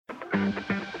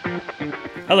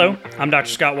Hello, I'm Dr.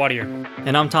 Scott Wadier.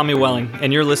 And I'm Tommy Welling,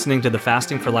 and you're listening to the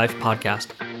Fasting for Life podcast.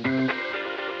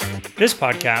 This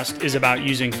podcast is about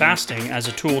using fasting as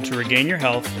a tool to regain your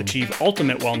health, achieve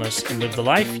ultimate wellness, and live the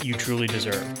life you truly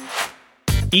deserve.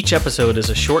 Each episode is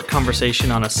a short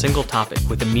conversation on a single topic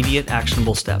with immediate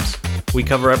actionable steps. We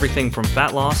cover everything from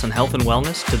fat loss and health and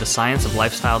wellness to the science of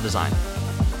lifestyle design.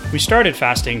 We started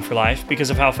Fasting for Life because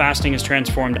of how fasting has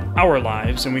transformed our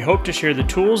lives, and we hope to share the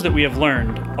tools that we have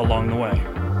learned along the way.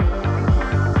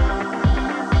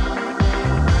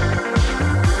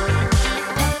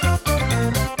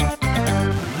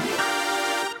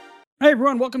 Hey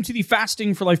everyone, welcome to the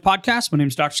Fasting for Life podcast. My name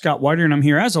is Dr. Scott Wadier, and I'm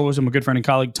here as always with my good friend and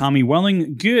colleague, Tommy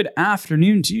Welling. Good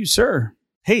afternoon to you, sir.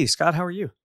 Hey, Scott, how are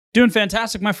you? Doing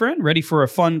fantastic, my friend. Ready for a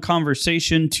fun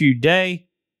conversation today.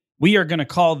 We are going to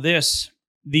call this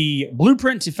the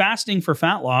Blueprint to Fasting for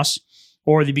Fat Loss,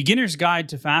 or the Beginner's Guide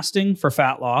to Fasting for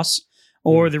Fat Loss,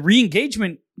 or the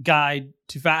Re-Engagement Guide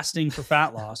to Fasting for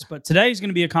Fat Loss. But today is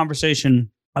going to be a conversation,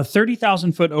 a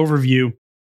 30,000-foot overview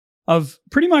of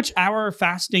pretty much our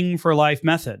fasting for life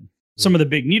method. Some of the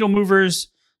big needle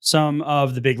movers, some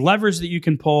of the big levers that you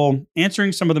can pull,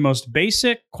 answering some of the most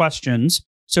basic questions.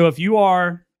 So if you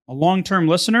are a long-term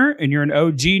listener and you're an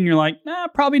OG and you're like,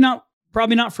 probably not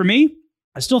for me,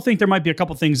 I still think there might be a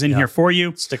couple things in here for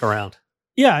you. Stick around.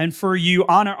 Yeah, and for you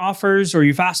honor offers or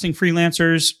you fasting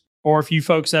freelancers, or if you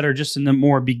folks that are just in the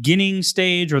more beginning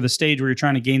stage or the stage where you're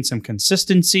trying to gain some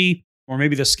consistency, or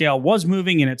maybe the scale was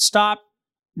moving and it stopped,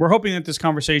 we're hoping that this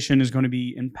conversation is going to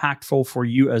be impactful for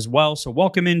you as well. So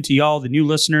welcome into y'all, the new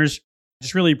listeners.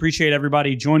 Just really appreciate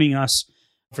everybody joining us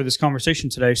for this conversation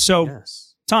today. So,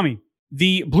 Tommy,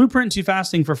 the Blueprint to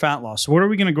Fasting for Fat Loss. So what are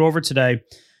we going to go over today?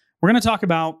 We're going to talk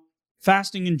about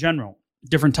fasting in general,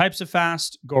 different types of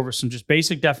fast, go over some just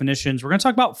basic definitions. We're going to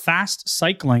talk about fast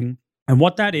cycling and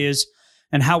what that is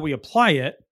and how we apply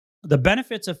it, the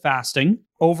benefits of fasting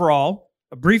overall,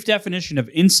 a brief definition of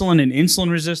insulin and insulin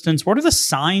resistance. What are the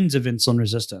signs of insulin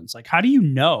resistance? Like, how do you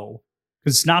know?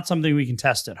 Because it's not something we can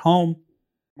test at home.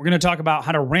 We're going to talk about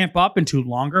how to ramp up into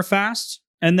longer fasts.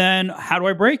 And then how do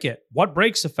I break it? What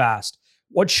breaks a fast?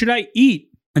 What should I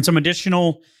eat? And some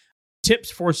additional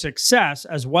tips for success,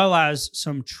 as well as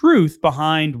some truth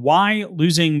behind why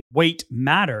losing weight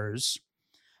matters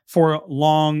for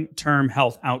long-term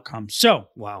health outcomes. So,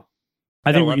 Wow.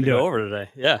 I think we can do it over today.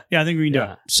 Yeah. I think we can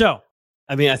do it. So,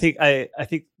 I mean, I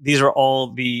think these are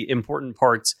all the important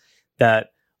parts that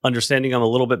understanding them a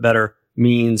little bit better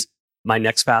means my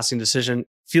next fasting decision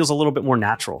feels a little bit more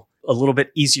natural, a little bit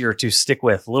easier to stick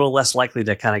with, a little less likely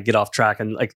to kind of get off track.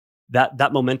 And like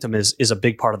that momentum is a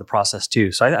big part of the process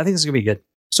too. So I think this is gonna be good.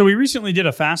 So we recently did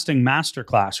a fasting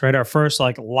masterclass, right? Our first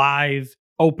like live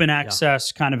open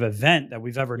access kind of event that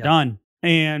we've ever done.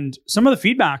 And some of the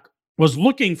feedback was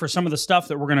looking for some of the stuff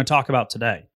that we're going to talk about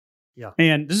today. Yeah.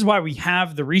 And this is why we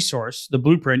have the resource, the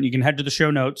blueprint. You can head to the show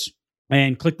notes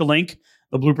and click the link,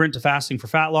 the Blueprint to Fasting for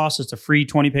Fat Loss. It's a free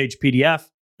 20-page PDF.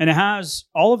 And it has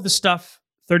all of the stuff,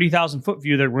 30,000 foot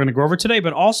view that we're going to go over today,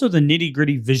 but also the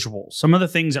nitty-gritty visuals, some of the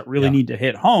things that really need to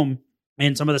hit home,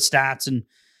 and some of the stats and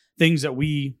things that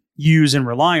we use and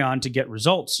rely on to get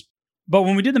results. But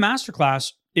when we did the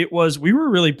masterclass, we were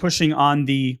really pushing on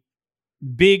the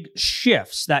big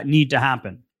shifts that need to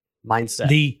happen. Mindset.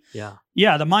 The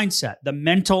mindset, the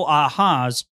mental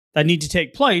ahas that need to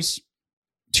take place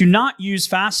to not use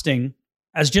fasting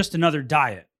as just another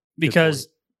diet, because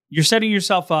you're setting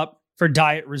yourself up for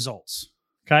diet results.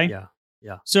 Okay.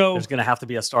 Yeah. So there's going to have to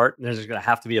be a start and there's going to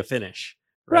have to be a finish.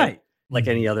 Right. Like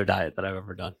any other diet that I've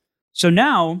ever done. So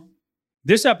now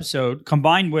this episode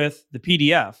combined with the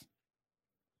PDF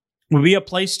will be a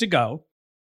place to go,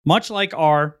 much like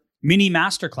our mini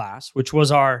masterclass, which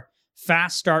was our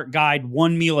Fast Start Guide,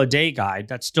 1 meal a day guide.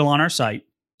 That's still on our site.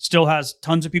 Still has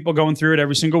tons of people going through it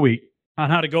every single week on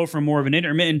how to go from more of an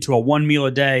intermittent to a 1 meal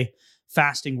a day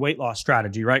fasting weight loss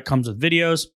strategy, right? Comes with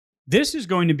videos. This is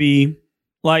going to be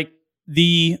like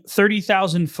the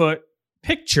 30,000 foot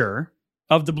picture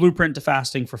of the Blueprint to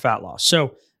Fasting for Fat Loss.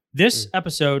 So this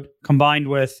episode combined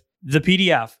with the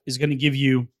PDF is going to give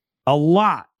you a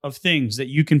lot of things that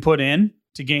you can put in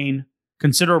to gain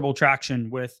considerable traction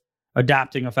with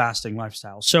adapting a fasting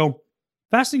lifestyle. So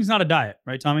fasting is not a diet,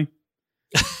 right, Tommy?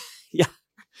 Yeah,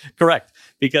 correct.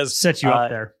 Because sets you up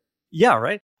there. Yeah,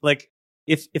 right. Like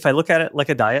if I look at it like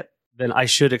a diet, then I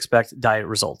should expect diet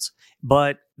results.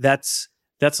 But that's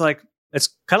like, it's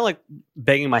kind of like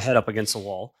banging my head up against a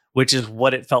wall, which is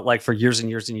what it felt like for years and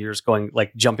years and years,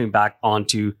 jumping back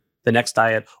onto the next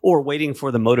diet or waiting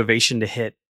for the motivation to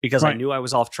hit because I knew I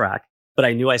was off track, but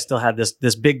I knew I still had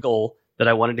this big goal that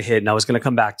I wanted to hit, and I was going to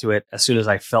come back to it as soon as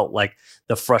I felt like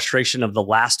the frustration of the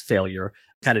last failure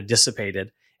kind of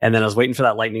dissipated. And then I was waiting for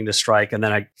that lightning to strike. And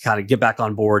then I kind of get back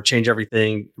on board, change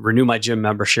everything, renew my gym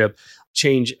membership,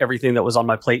 change everything that was on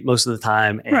my plate most of the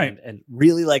time, and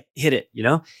really like hit it,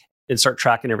 and start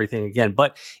tracking everything again.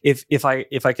 But if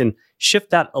I can shift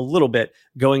that a little bit,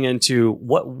 going into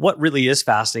what really is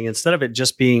fasting, instead of it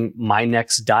just being my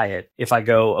next diet, if I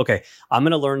go, okay, I'm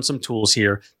going to learn some tools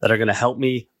here that are going to help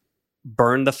me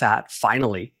burn the fat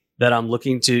finally that I'm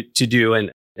looking to do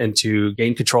and to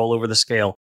gain control over the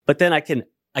scale. But then I can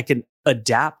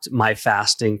adapt my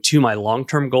fasting to my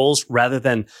long-term goals rather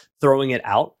than throwing it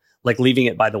out, like leaving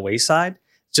it by the wayside.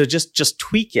 So just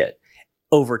tweak it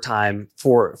over time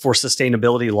for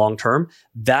sustainability long-term.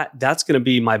 That's going to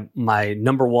be my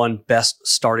number one best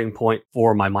starting point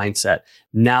for my mindset.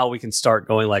 Now we can start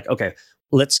going like, okay,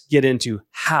 let's get into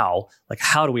how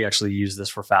do we actually use this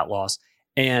for fat loss,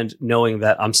 and knowing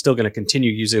that I'm still going to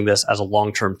continue using this as a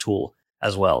long-term tool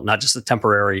as well, not just a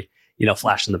temporary,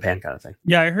 flash in the pan kind of thing.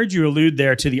 Yeah, I heard you allude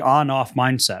there to the on-off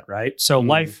mindset, right? So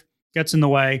life gets in the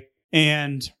way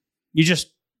and you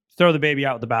just throw the baby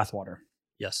out with the bathwater.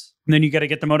 Yes. And then you got to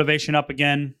get the motivation up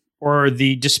again, or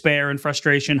the despair and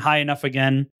frustration high enough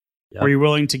again, where you're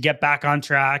willing to get back on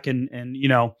track and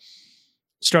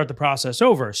start the process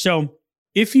over. So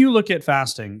if you look at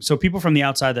fasting, so people from the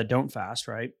outside that don't fast,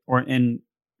 right? Or in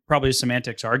probably a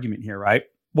semantics argument here, right?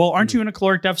 Well, aren't you in a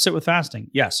caloric deficit with fasting?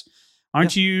 Yes.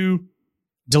 Aren't you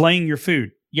delaying your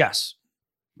food? Yes.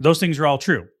 Those things are all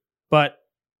true. But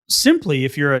simply,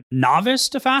 if you're a novice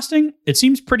to fasting, it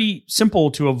seems pretty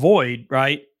simple to avoid,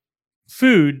 right?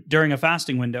 Food during a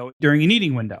fasting window, during an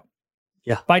eating window.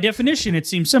 Yeah. By definition, it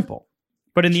seems simple.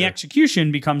 But in the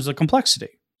execution becomes a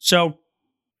complexity. So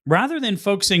rather than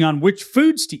focusing on which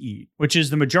foods to eat, which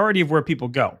is the majority of where people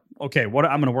go, okay, I'm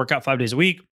going to work out 5 days a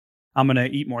week. I'm going to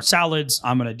eat more salads.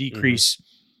 I'm going to decrease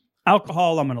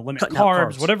alcohol. I'm going to limit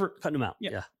carbs, whatever. Cutting them out.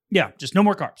 Yeah. Just no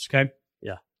more carbs. Okay.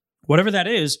 Yeah. Whatever that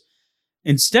is,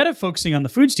 instead of focusing on the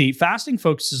foods to eat, fasting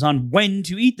focuses on when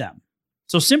to eat them.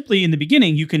 So simply in the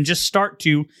beginning, you can just start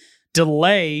to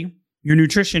delay your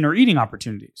nutrition or eating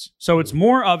opportunities. So it's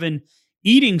more of an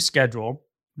eating schedule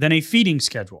than a feeding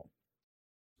schedule,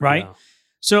 right? Yeah.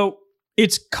 So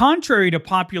it's contrary to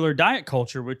popular diet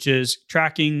culture, which is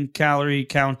tracking, calorie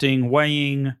counting,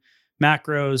 weighing,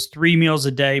 macros, 3 meals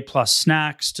a day plus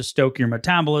snacks to stoke your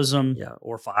metabolism. Yeah,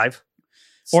 or 5.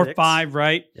 Or 6. 5,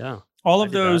 right? Yeah. All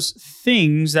of those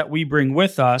things that we bring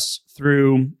with us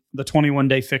through the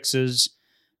 21-day fixes,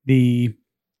 the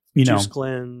juice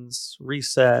cleanse,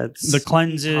 resets, the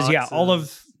cleanses,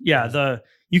 detoxes.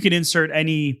 You can insert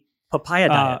any papaya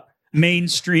diet,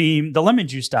 mainstream, the lemon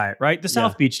juice diet, right? The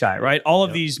South Beach diet, right? All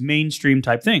of these mainstream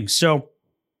type things. So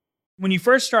when you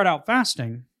first start out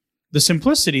fasting,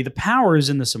 the power is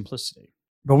in the simplicity.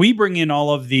 But we bring in all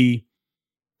of the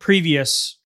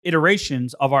previous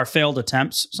iterations of our failed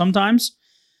attempts sometimes.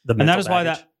 And that is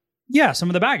baggage. some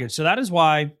of the baggage. So that is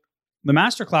why the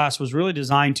masterclass was really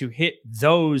designed to hit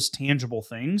those tangible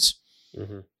things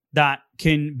that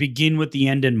can begin with the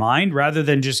end in mind, rather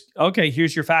than just, okay,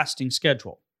 here's your fasting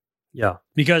schedule. Yeah.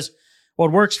 Because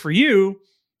what works for you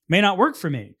may not work for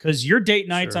me, because your date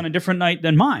night's on a different night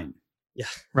than mine. Yeah.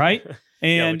 Right?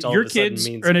 And your kids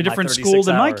are in a different school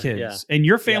than my kids. Yeah. And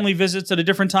your family visits at a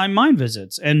different time mine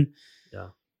visits. And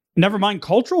never mind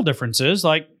cultural differences,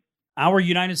 like our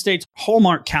United States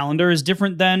Hallmark calendar is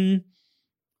different than,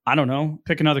 I don't know,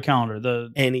 pick another calendar.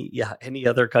 Any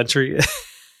other country.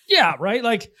 Yeah, right?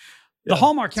 Like the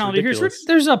Hallmark calendar here,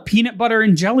 there's a peanut butter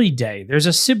and jelly day. There's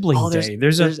a sibling day.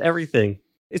 There's everything.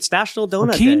 It's National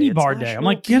Donut Candy Day. Bar Day. I'm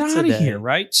like, get out of here,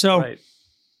 right? So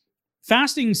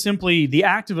fasting is simply the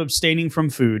act of abstaining from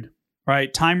food,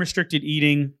 right? Time-restricted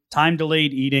eating,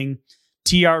 time-delayed eating,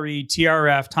 TRE,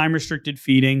 TRF, time-restricted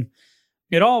feeding.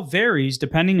 It all varies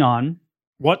depending on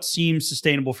what seems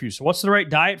sustainable for you. So what's the right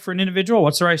diet for an individual?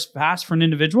 What's the right fast for an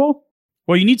individual?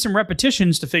 Well, you need some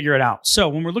repetitions to figure it out. So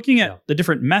when we're looking at the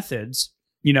different methods,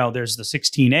 there's the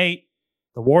 16-8,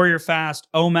 the warrior fast,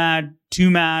 OMAD,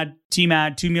 2MAD,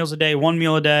 TMAD, 2 meals a day, 1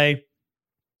 meal a day.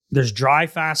 There's dry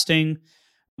fasting,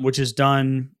 which is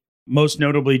done most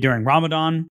notably during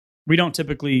Ramadan. We don't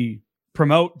typically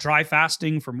promote dry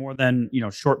fasting for more than,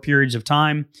 short periods of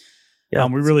time. Yeah,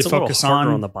 we really focus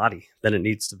on the body than it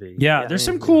needs to be. Yeah, there's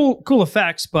some cool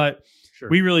effects, but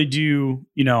we really do,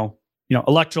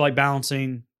 electrolyte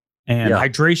balancing and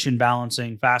hydration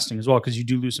balancing fasting as well, because you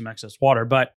do lose some excess water.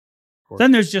 But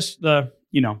then there's just the,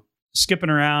 skipping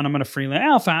around. I'm going to freelance.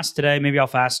 I'll fast today. Maybe I'll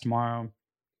fast tomorrow.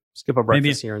 Skip a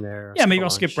breakfast here and there. Yeah, maybe I'll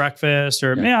skip breakfast,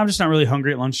 or I'm just not really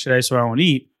hungry at lunch today, so I won't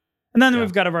eat. And then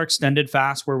we've got our extended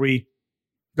fast where we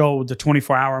go the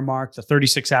 24-hour mark, the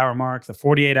 36-hour mark, the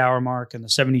 48-hour mark, and the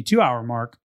 72-hour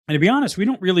mark. And to be honest, we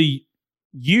don't really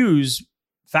use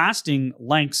fasting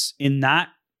lengths in that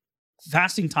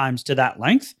fasting times to that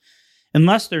length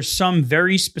unless there's some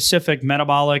very specific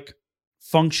metabolic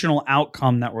functional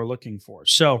outcome that we're looking for.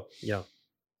 So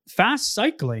fast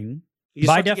cycling,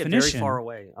 by definition, get very far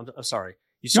away. I'm sorry.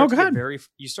 You start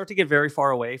to get very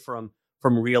far away from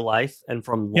real life and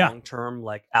from long-term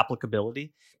like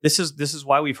applicability. This is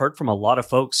why we've heard from a lot of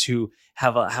folks who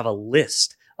have a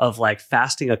list of like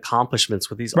fasting accomplishments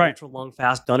with these ultra long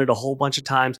fasts, done it a whole bunch of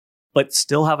times, but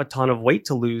still have a ton of weight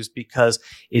to lose because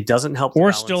it doesn't help.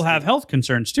 Or still have health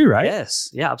concerns too, right? Yes.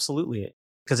 Yeah, absolutely.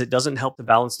 Because it doesn't help to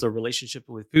balance the relationship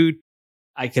with food.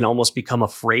 I can almost become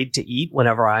afraid to eat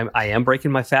whenever I am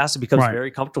breaking my fast. It becomes very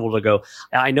comfortable to go,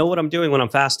 I know what I'm doing when I'm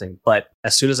fasting, but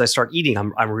as soon as I start eating,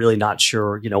 I'm really not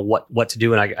sure, what to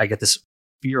do. And I get this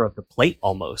fear of the plate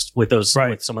almost with those,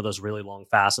 with some of those really long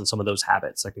fasts and some of those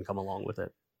habits that can come along with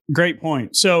it. Great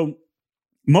point. So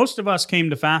most of us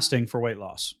came to fasting for weight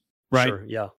loss, right? Sure,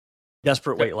 yeah.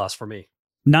 Desperate weight loss for me.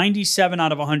 97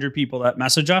 out of 100 people that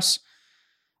message us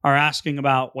are asking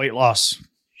about weight loss.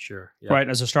 Sure. Yeah. Right.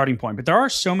 As a starting point. But there are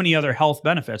so many other health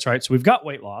benefits, right? So we've got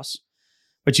weight loss,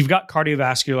 but you've got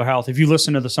cardiovascular health. If you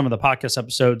listen to some of the podcast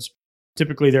episodes,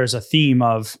 typically there's a theme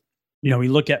of, we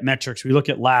look at metrics, we look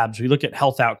at labs, we look at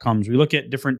health outcomes, we look at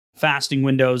different fasting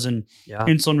windows and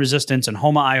insulin resistance and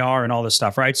HOMA-IR and all this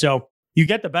stuff, right? So you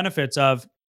get the benefits of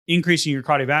increasing your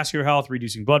cardiovascular health,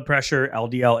 reducing blood pressure,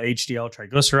 LDL, HDL,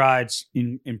 triglycerides,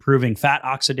 improving fat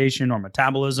oxidation or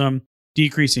metabolism,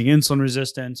 decreasing insulin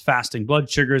resistance, fasting blood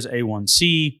sugars,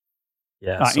 A1C,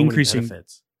 so increasing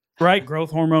benefits. Growth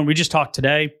hormone. We just talked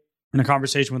today in a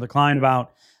conversation with a client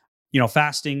about,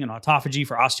 fasting and autophagy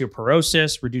for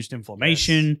osteoporosis, reduced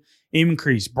inflammation,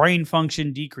 increased brain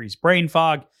function, decreased brain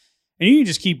fog. And you can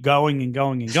just keep going and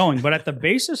going and going. But at the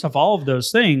basis of all of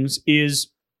those things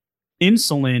is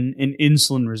insulin and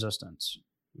insulin resistance.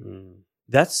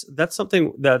 That's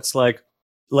something that's like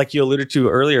you alluded to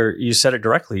earlier. You said it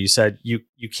directly. You said you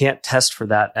can't test for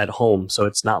that at home. So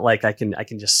it's not like I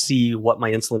can just see what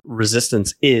my insulin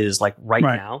resistance is like right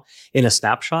now in a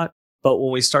snapshot. But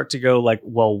when we start to go like,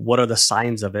 well, what are the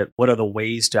signs of it? What are the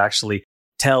ways to actually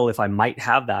tell if I might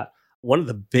have that? One of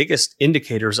the biggest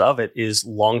indicators of it is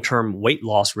long-term weight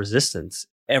loss resistance.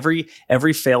 Every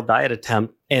failed diet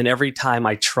attempt and every time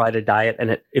I try to diet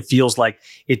and it feels like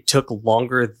it took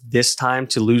longer this time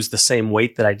to lose the same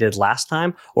weight that I did last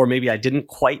time, or maybe I didn't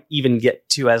quite even get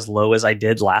to as low as I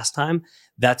did last time,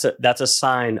 that's a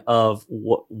sign of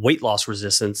weight loss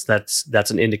resistance.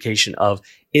 That's an indication of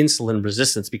insulin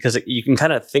resistance, because you can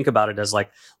kind of think about it as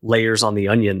like layers on the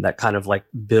onion that kind of like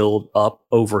build up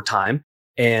over time.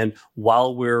 And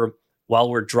while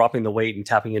we're dropping the weight and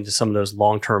tapping into some of those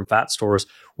long-term fat stores,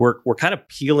 we're kind of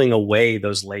peeling away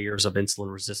those layers of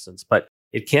insulin resistance. But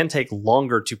it can take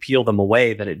longer to peel them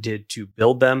away than it did to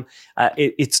build them.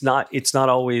 It's not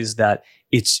always that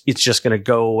it's just going to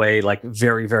go away like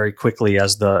very, very quickly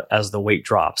as the weight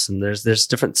drops. And there's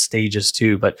different stages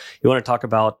too. But you want to talk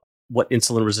about what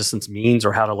insulin resistance means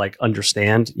or how to like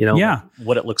understand,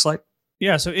 what it looks like?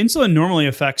 Yeah. So insulin normally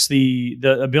affects the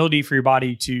ability for your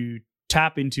body to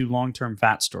tap into long-term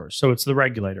fat stores. So it's the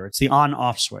regulator. It's the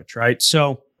on-off switch, right?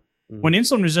 So when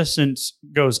insulin resistance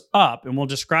goes up, and we'll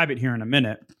describe it here in a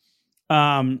minute,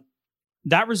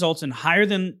 that results in higher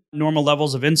than normal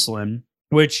levels of insulin,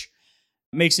 which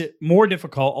makes it more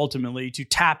difficult ultimately to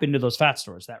tap into those fat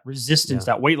stores, that resistance,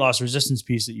 that weight loss resistance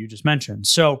piece that you just mentioned.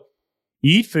 So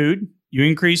you eat food, you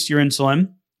increase your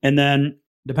insulin, and then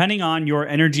depending on your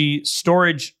energy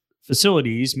storage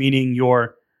facilities, meaning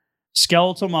your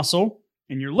skeletal muscle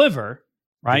and your liver,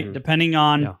 right? Depending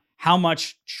on how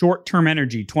much short-term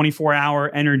energy, 24-hour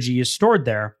energy is stored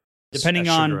there, depending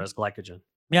as on... sugar, as glycogen.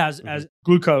 Yeah, as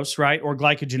glucose, right? Or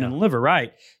glycogen in the liver,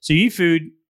 right? So you eat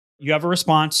food, you have a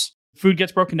response, food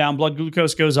gets broken down, blood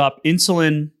glucose goes up,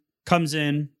 insulin comes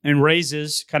in and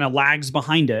raises, kind of lags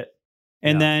behind it.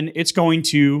 And then it's going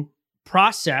to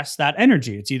process that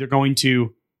energy. It's either going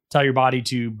to tell your body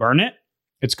to burn it,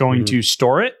 it's going to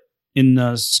store it in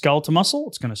the skeletal muscle,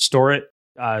 it's going to store it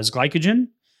as glycogen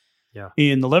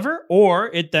in the liver, or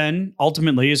it then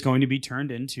ultimately is going to be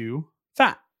turned into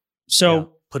fat.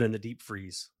 So put in the deep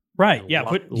freeze. Right.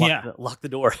 Lock the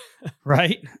door.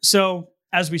 Right. So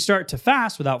as we start to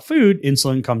fast without food,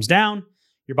 insulin comes down,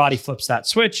 your body flips that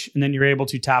switch, and then you're able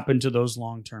to tap into those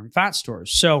long-term fat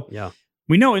stores. So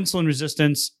we know insulin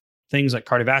resistance, things like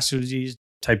cardiovascular disease,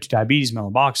 type 2 diabetes,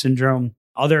 metabolic syndrome,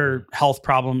 other health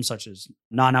problems such as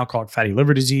non-alcoholic fatty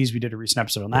liver disease. We did a recent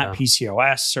episode on that, Yeah.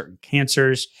 PCOS, certain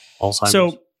cancers. Alzheimer's.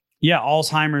 So yeah,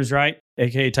 Alzheimer's, right?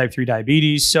 AKA type 3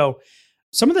 diabetes. So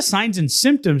some of the signs and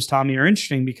symptoms, Tommy, are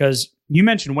interesting because you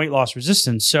mentioned weight loss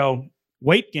resistance. So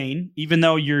weight gain, even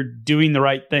though you're doing the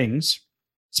right things,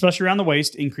 especially around the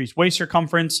waist, increased waist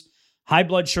circumference, high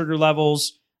blood sugar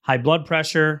levels, high blood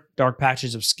pressure, dark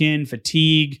patches of skin,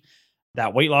 fatigue,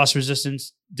 that weight loss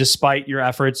resistance, despite your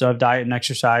efforts of diet and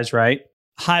exercise, right?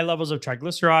 High levels of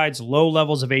triglycerides, low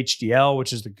levels of HDL,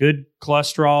 which is the good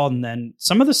cholesterol. And then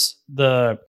some of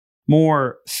the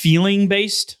more feeling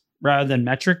based rather than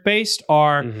metric based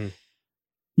are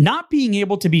not being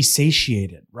able to be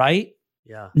satiated, right?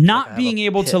 Yeah. Not being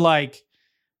able to like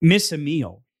miss a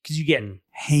meal because you get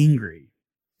hangry.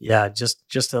 Yeah,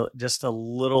 just a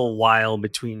little while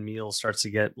between meals starts to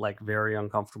get like very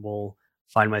uncomfortable.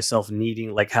 Find myself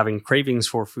needing, like having cravings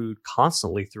for food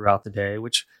constantly throughout the day,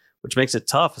 which makes it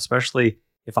tough, especially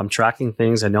if I'm tracking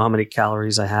things. I know how many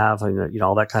calories I have, and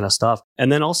all that kind of stuff.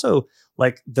 And then also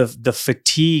like the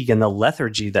fatigue and the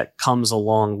lethargy that comes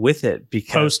along with it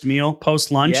because post meal,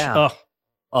 post lunch. Yeah.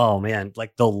 Oh man,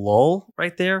 like the lull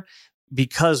right there.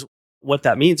 Because what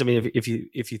that means, I mean, if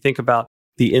you think about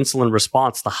the insulin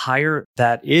response, the higher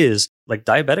that is, like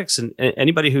diabetics and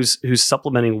anybody who's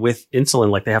supplementing with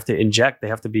insulin, like they have to inject, they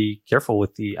have to be careful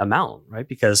with the amount, right?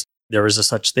 Because there is a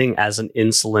such thing as an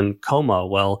insulin coma.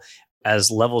 Well, as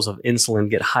levels of insulin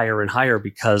get higher and higher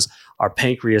because our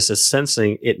pancreas is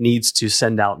sensing it needs to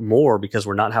send out more because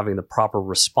we're not having the proper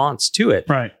response to it.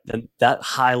 Right. Then that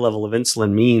high level of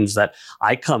insulin means that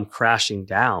I come crashing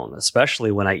down,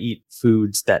 especially when I eat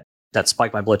foods that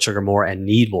spike my blood sugar more and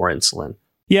need more insulin.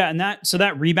 Yeah. And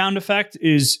that rebound effect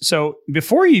is, so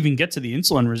before you even get to the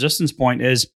insulin resistance point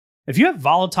is if you have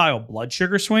volatile blood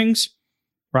sugar swings,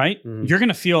 right, you're going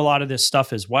to feel a lot of this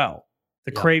stuff as well.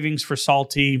 The cravings for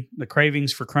salty, the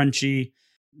cravings for crunchy,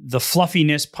 the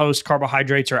fluffiness post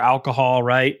carbohydrates or alcohol,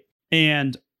 right?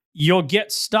 And you'll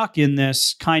get stuck in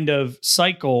this kind of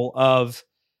cycle of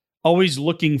always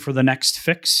looking for the next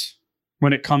fix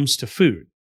when it comes to food,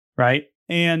 right?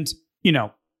 And,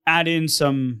 add in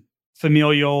some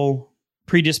familial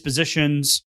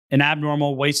predispositions, an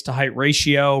abnormal waist to height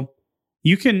ratio,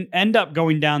 you can end up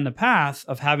going down the path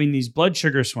of having these blood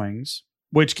sugar swings,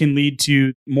 which can lead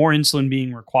to more insulin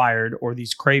being required or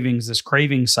these cravings, this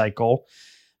craving cycle,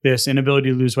 this inability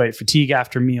to lose weight, fatigue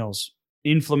after meals,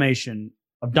 inflammation,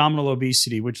 abdominal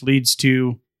obesity, which leads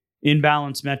to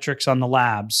imbalanced metrics on the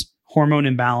labs, hormone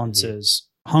imbalances,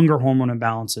 hunger hormone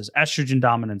imbalances, estrogen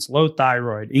dominance, low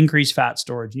thyroid, increased fat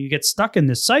storage. And you get stuck in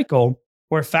this cycle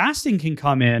where fasting can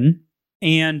come in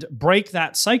and break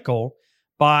that cycle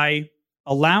by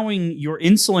allowing your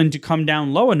insulin to come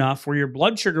down low enough where your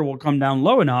blood sugar will come down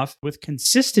low enough with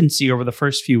consistency over the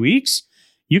first few weeks.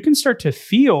 You can start to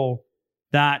feel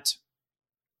that,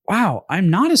 wow,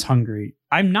 I'm not as hungry.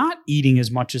 I'm not eating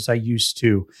as much as I used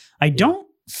to. I don't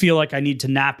feel like I need to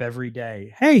nap every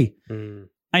day. Hey,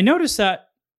 I noticed that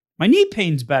my knee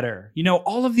pain's better.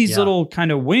 All of these little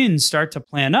kind of wins start to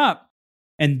plan up.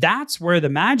 And that's where the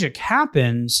magic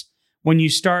happens when you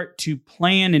start to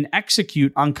plan and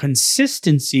execute on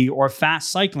consistency or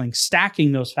fast cycling,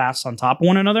 stacking those fasts on top of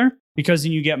one another, because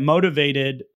then you get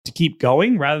motivated to keep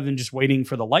going rather than just waiting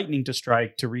for the lightning to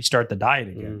strike to restart the diet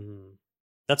again.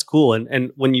 That's cool.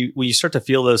 And when you start to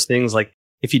feel those things, like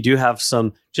if you do have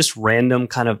some just random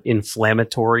kind of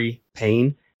inflammatory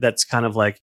pain, that's kind of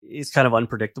like, it's kind of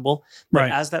unpredictable.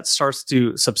 But as that starts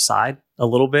to subside a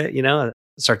little bit,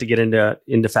 start to get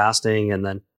into fasting, and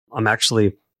then I'm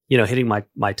actually, hitting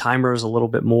my timers a little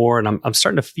bit more, and I'm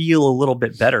starting to feel a little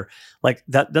bit better. Like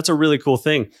that's a really cool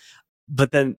thing.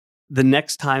 But then the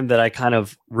next time that I kind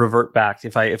of revert back,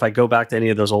 if I go back to any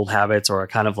of those old habits, or I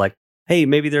kind of like, hey,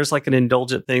 maybe there's like an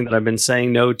indulgent thing that I've been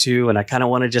saying no to, and I kind of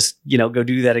want to just, go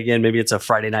do that again. Maybe it's a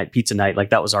Friday night pizza night.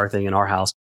 Like that was our thing in our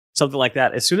house. Something like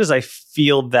that. As soon as I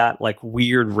feel that like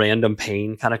weird random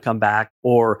pain kind of come back,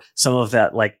 or some of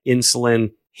that like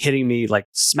insulin hitting me, like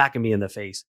smacking me in the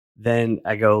face, then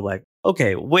I go like,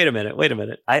 okay, wait a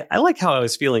minute. I like how I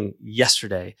was feeling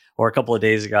yesterday or a couple of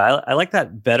days ago. I like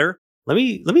that better. Let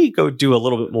me go do a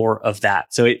little bit more of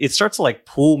that. So it starts to like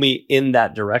pull me in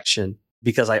that direction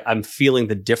because I'm feeling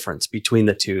the difference between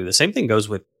the two. The same thing goes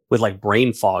with like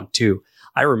brain fog too.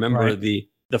 I remember the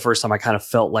first time I kind of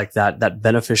felt like that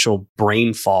beneficial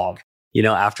brain fog,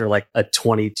 after like a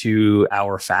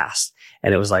 22-hour fast.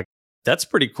 And it was like, that's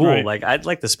pretty cool. Right. Like I'd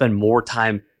like to spend more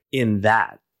time in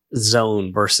that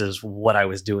zone versus what I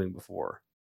was doing before.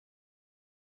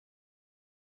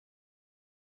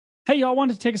 Hey, y'all,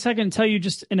 wanted to take a second and tell you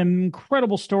just an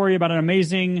incredible story about an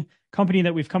amazing company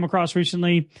that we've come across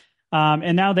recently.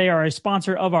 And now they are a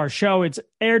sponsor of our show. It's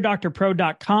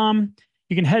airdoctorpro.com.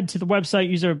 You can head to the website,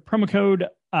 use a promo code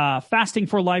fasting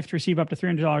for life to receive up to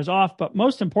 $300 off. But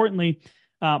most importantly,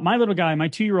 my little guy, my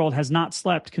 2-year-old, has not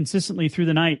slept consistently through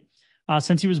the night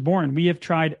since he was born. We have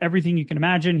tried everything you can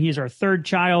imagine. He is our 3rd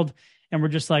child. And we're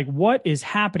just like, what is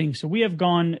happening? So we have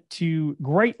gone to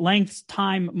great lengths,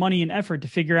 time, money, and effort to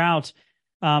figure out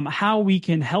how we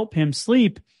can help him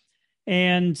sleep.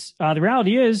 And the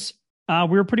reality is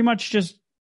we're pretty much just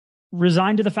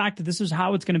resigned to the fact that this is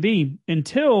how it's going to be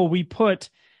until we put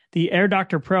the Air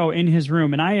Doctor Pro in his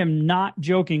room. And I am not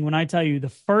joking when I tell you the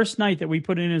first night that we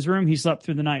put it in his room, he slept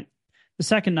through the night. The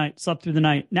second night, slept through the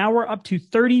night. Now we're up to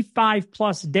 35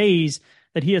 plus days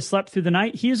that he has slept through the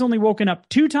night. He has only woken up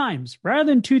 2 times, rather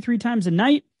than 2-3 times a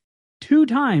night, 2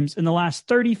 times in the last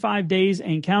 35 days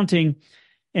and counting.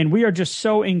 And we are just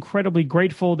so incredibly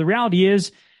grateful. The reality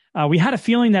is we had a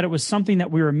feeling that it was something that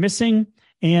we were missing.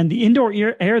 And the indoor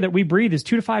air that we breathe is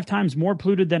 2 to 5 times more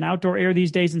polluted than outdoor air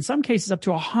these days. In some cases, up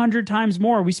to 100 times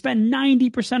more. We spend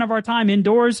 90% of our time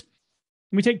indoors,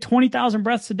 and we take 20,000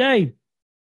 breaths a day.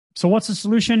 So what's the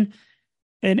solution?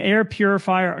 An air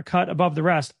purifier, a cut above the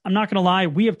rest. I'm not going to lie.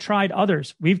 We have tried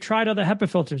others. We've tried other HEPA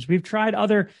filters. We've tried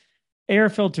other air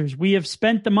filters. We have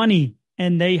spent the money,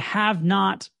 and they have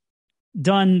not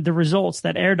done the results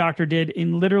that Air Doctor did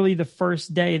in literally the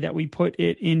first day that we put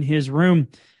it in his room.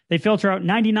 They filter out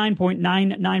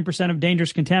 99.99% of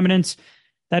dangerous contaminants.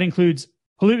 That includes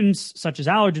pollutants such as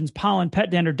allergens, pollen, pet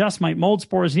dander, dust mite, mold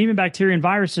spores, and even bacteria and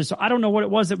viruses. So I don't know what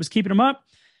it was that was keeping them up,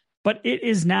 but it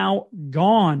is now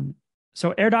gone.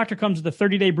 So Air Doctor comes with a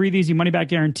 30-day breathe easy money back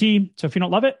guarantee. So if you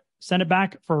don't love it, send it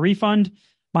back for a refund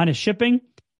minus shipping.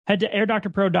 Head to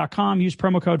airdoctorpro.com. Use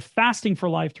promo code fasting for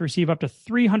life to receive up to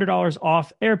 $300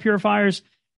 off air purifiers.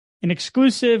 An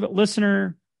exclusive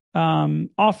listener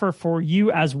offer for you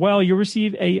as well. You'll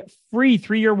receive a free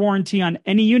 3-year warranty on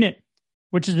any unit,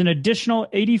 which is an additional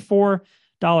 $84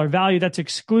 value. That's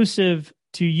exclusive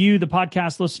to you, the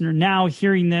podcast listener, now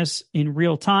hearing this in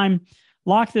real time.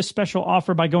 Lock this special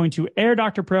offer by going to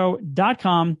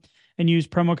airdoctorpro.com and use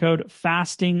promo code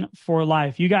fasting for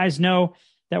life. You guys know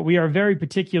that we are very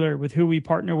particular with who we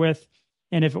partner with.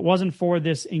 And if it wasn't for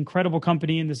this incredible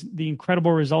company and the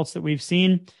incredible results that we've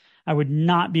seen, I would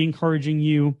not be encouraging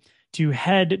you to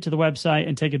head to the website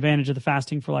and take advantage of the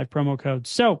Fasting for Life promo code.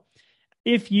 So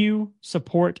if you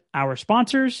support our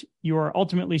sponsors, you are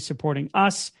ultimately supporting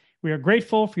us. We are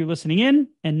grateful for you listening in.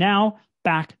 And now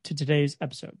back to today's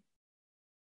episode.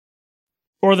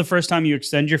 Or the first time you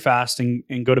extend your fast and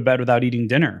go to bed without eating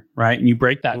dinner, right? And you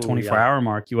break that 24-hour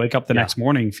mark. You wake up the next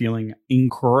morning feeling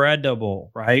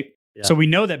incredible, right? Yeah. So we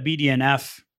know that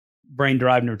BDNF,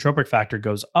 brain-derived neurotropic factor,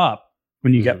 goes up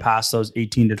when you get past those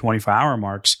 18 to 24-hour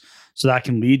marks. So that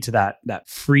can lead to that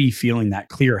free feeling, that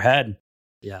clear head.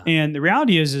 Yeah. And the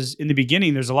reality is in the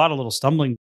beginning, there's a lot of little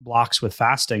stumbling blocks with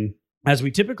fasting as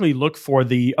we typically look for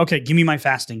okay, give me my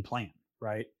fasting plan,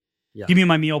 right? Yeah. Give me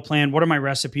my meal plan. What are my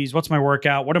recipes? What's my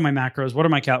workout? What are my macros? What are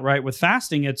my right? With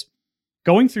fasting, it's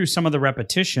going through some of the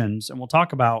repetitions, and we'll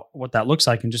talk about what that looks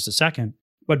like in just a second.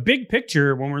 But big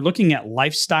picture, when we're looking at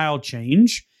lifestyle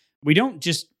change, we don't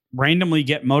just randomly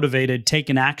get motivated, take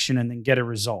an action, and then get a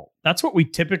result. That's what we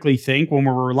typically think when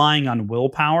we're relying on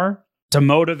willpower to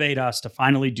motivate us to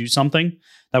finally do something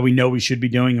that we know we should be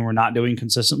doing and we're not doing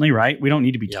consistently, right? We don't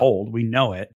need to be told. We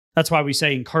know it. That's why we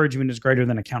say encouragement is greater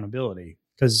than accountability.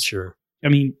 Because, I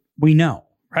mean, we know,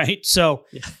 right? So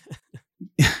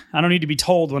I don't need to be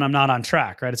told when I'm not on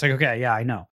track, right? It's like, okay, yeah, I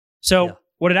know. So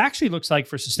what it actually looks like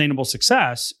for sustainable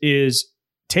success is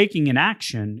taking an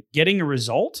action, getting a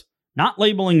result, not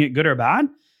labeling it good or bad,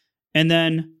 and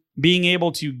then being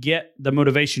able to get the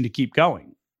motivation to keep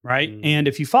going, right? And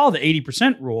if you follow the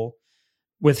 80% rule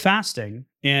with fasting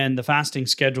and the fasting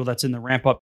schedule that's in the ramp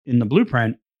up in the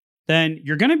blueprint, then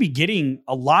you're going to be getting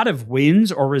a lot of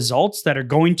wins or results that are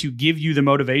going to give you the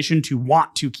motivation to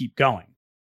want to keep going.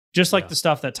 Just like the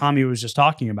stuff that Tommy was just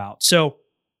talking about. So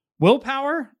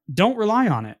willpower, don't rely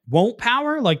on it. Won't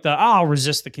power, like I'll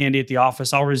resist the candy at the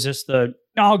office. I'll resist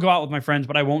I'll go out with my friends,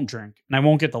 but I won't drink. And I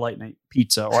won't get the late night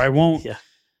pizza, or I won't,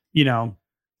 no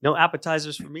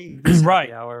appetizers for me. Right.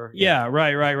 Happy hour. Yeah,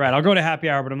 right. I'll go to happy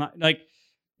hour, but I'm not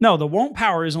no, the won't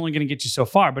power is only going to get you so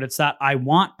far, but it's that I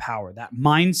want power, that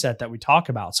mindset that we talk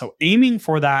about. So aiming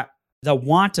for the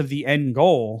want of the end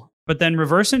goal, but then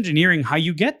reverse engineering how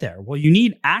you get there. Well, you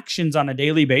need actions on a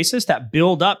daily basis that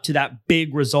build up to that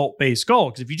big result-based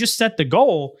goal. Because if you just set the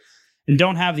goal and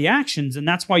don't have the actions, and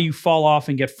that's why you fall off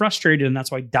and get frustrated. And that's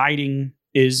why dieting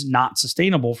is not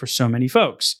sustainable for so many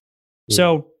folks.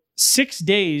 So 6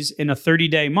 days in a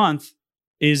 30-day month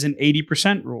is an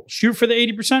 80% rule. Shoot for the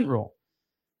 80% rule,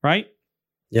 right?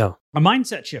 Yeah. A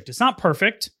mindset shift. It's not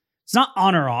perfect. It's not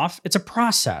on or off. It's a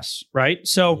process, right?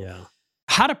 So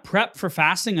how to prep for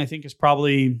fasting, I think, is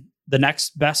probably the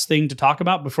next best thing to talk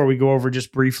about before we go over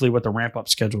just briefly what the ramp up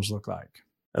schedules look like.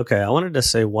 Okay. I wanted to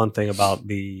say one thing about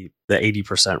the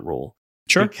 80% rule.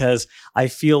 Sure. Because I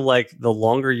feel like the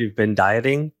longer you've been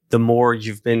dieting, the more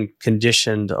you've been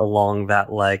conditioned along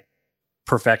that like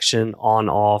perfection, on,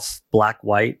 off, black,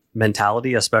 white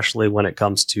mentality, especially when it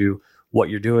comes to what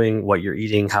you're doing, what you're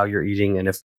eating, how you're eating, and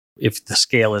if the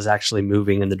scale is actually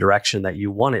moving in the direction that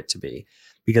you want it to be.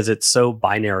 Because it's so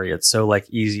binary. It's so like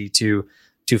easy to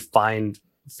find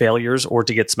failures or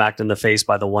to get smacked in the face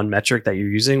by the one metric that you're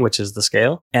using, which is the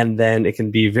scale. And then it can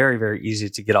be very, very easy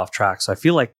to get off track. So I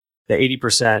feel like the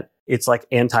 80%, it's like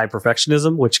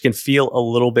anti-perfectionism, which can feel a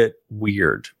little bit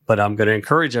weird. But I'm going to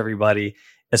encourage everybody,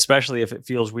 especially if it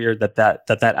feels weird, that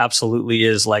absolutely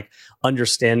is like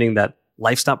understanding that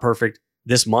life's not perfect.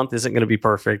 This month isn't going to be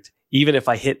perfect. Even if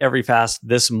I hit every fast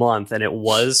this month and it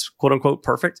was quote unquote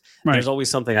perfect, there's always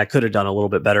something I could have done a little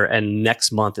bit better. And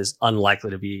next month is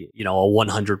unlikely to be, a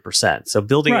 100%. So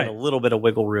building in a little bit of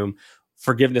wiggle room,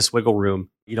 forgiveness wiggle room,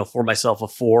 for myself, a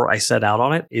 4 I set out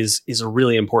on it is a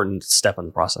really important step in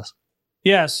the process.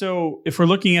 Yeah. So if we're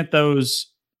looking at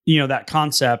those, that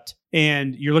concept,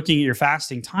 and you're looking at your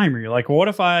fasting timer, you're like, well, what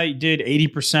if I did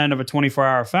 80% of a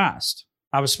 24-hour fast?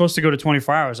 I was supposed to go to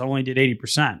 24 hours. I only did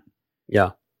 80%.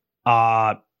 Yeah.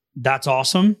 That's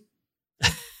awesome.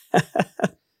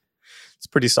 It's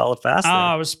pretty solid fast.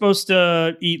 I was supposed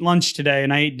to eat lunch today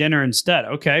and I ate dinner instead.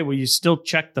 Okay. Well, you still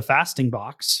check the fasting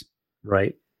box.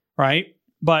 Right. Right.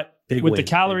 But with the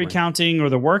calorie win. counting or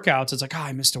the workouts, it's like,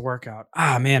 I missed a workout.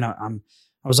 Man, I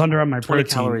was under on my 20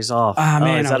 protein. calories off.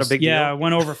 Man, is that a big deal? Yeah, I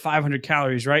went over 500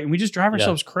 calories, right? And we just drive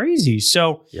ourselves crazy.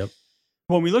 So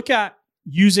when we look at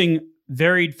using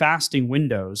varied fasting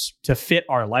windows to fit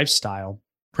our lifestyle,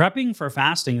 prepping for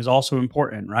fasting is also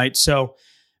important, right? So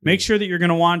make sure that you're going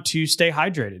to want to stay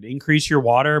hydrated. Increase your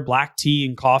water. Black tea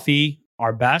and coffee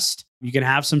are best. You can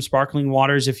have some sparkling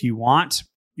waters if you want.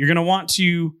 You're going to want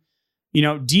to,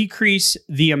 decrease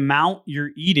the amount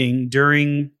you're eating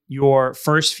during your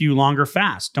first few longer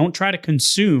fasts. Don't try to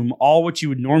consume all what you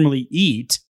would normally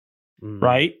eat,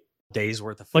 right? Days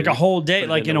worth of food. Like a whole day,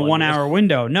 like in a 1 hour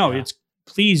window. No,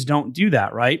 please don't do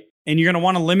that, right? And you're going to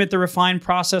want to limit the refined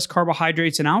processed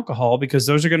carbohydrates and alcohol because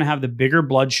those are going to have the bigger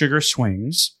blood sugar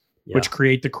swings, which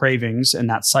create the cravings and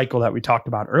that cycle that we talked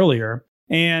about earlier.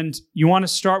 And you want to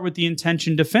start with the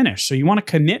intention to finish. So you want to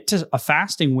commit to a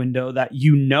fasting window that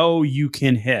you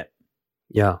can hit.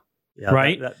 Yeah.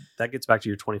 Right. That gets back to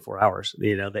your 24 hours, the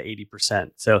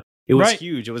 80%. So it was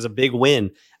huge. It was a big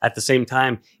win. At the same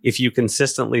time, if you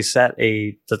consistently set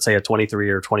let's say a 23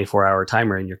 or 24 hour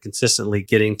timer and you're consistently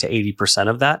getting to 80%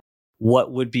 of that,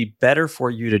 what would be better for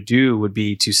you to do would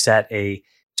be to set a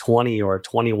 20 or a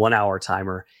 21 hour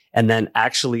timer and then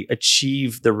actually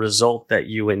achieve the result that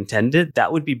you intended.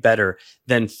 That would be better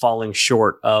than falling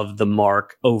short of the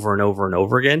mark over and over and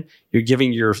over again. You're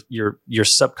giving your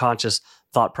subconscious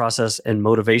thought process and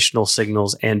motivational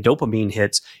signals and dopamine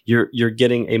hits. You're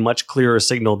getting a much clearer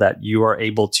signal that you are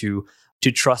able to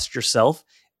trust yourself,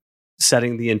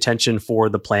 setting the intention for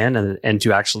the plan and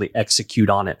to actually execute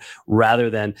on it rather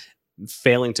than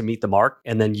failing to meet the mark.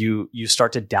 And then you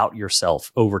start to doubt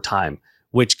yourself over time,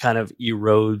 which kind of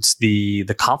erodes the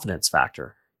confidence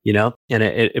factor, and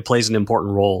it plays an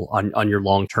important role on your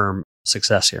long-term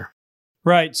success here.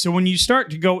 Right. So when you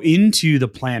start to go into the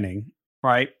planning,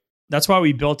 right, that's why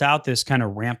we built out this kind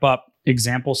of ramp up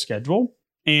example schedule.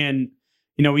 And,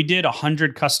 we did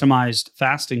 100 customized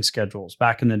fasting schedules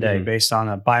back in the day based on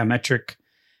a biometric,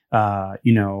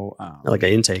 like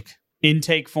an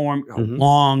intake form, a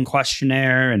long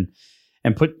questionnaire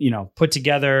and put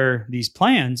together these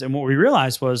plans. And what we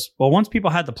realized was, well, once people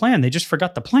had the plan, they just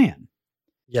forgot the plan.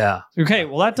 Yeah. Okay.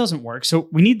 Well, that doesn't work. So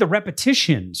we need the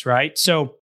repetitions, right?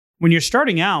 So when you're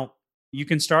starting out, you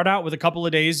can start out with a couple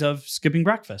of days of skipping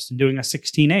breakfast and doing a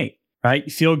 16-8, right?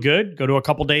 You feel good. Go to a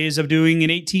couple of days of doing an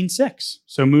 18-6.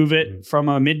 So move it from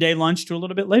a midday lunch to a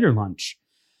little bit later lunch.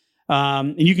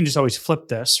 And you can just always flip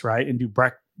this, right? And do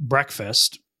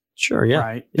breakfast. Sure. Yeah.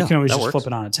 Right. You can always just flip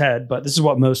it on its head, but this is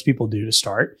what most people do to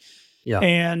start. Yeah.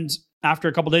 And after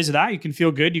a couple of days of that, you can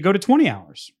feel good. You go to 20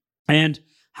 hours. And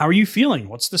how are you feeling?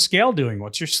 What's the scale doing?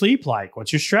 What's your sleep like?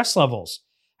 What's your stress levels?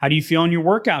 How do you feel on your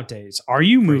workout days? Are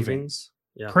you moving?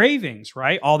 Cravings,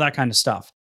 right? All that kind of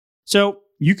stuff. So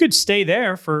you could stay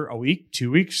there for a week, 2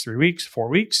 weeks, 3 weeks, 4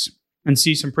 weeks, and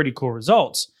see some pretty cool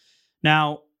results.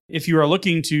 Now, if you are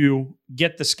looking to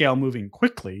get the scale moving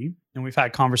quickly, and we've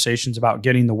had conversations about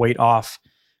getting the weight off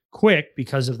quick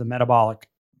because of the metabolic,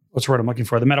 what's the word I'm looking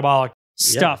for? The metabolic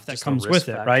stuff that comes with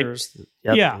it, right? The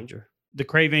danger. The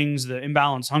cravings, the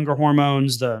imbalanced hunger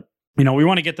hormones, we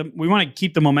want to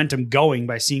keep the momentum going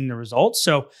by seeing the results.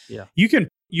 So you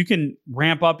can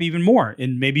ramp up even more.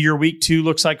 And maybe your week 2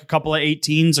 looks like a couple of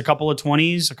 18s, a couple of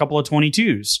 20s, a couple of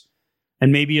 22s,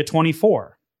 and maybe a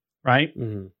 24, right?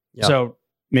 Mm-hmm. Yeah. So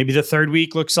maybe the third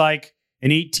week looks like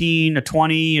an 18, a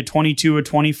 20, a 22, a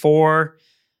 24,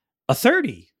 a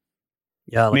 30.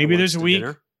 Yeah. Like maybe there's a week.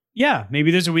 Dinner. Yeah.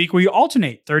 Maybe there's a week where you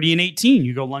alternate 30 and 18.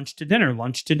 You go lunch to dinner.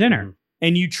 Mm-hmm.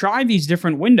 And you try these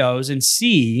different windows and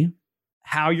see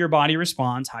how your body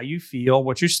responds, how you feel,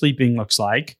 what your sleeping looks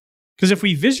like. Because if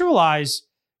we visualize,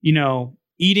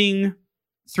 eating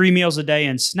 3 meals a day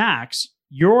and snacks,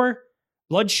 your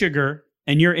blood sugar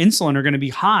and your insulin are going to be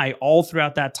high all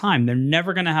throughout that time. They're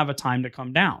never going to have a time to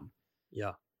come down.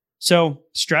 Yeah. So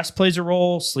stress plays a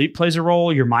role, sleep plays a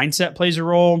role, your mindset plays a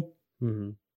role.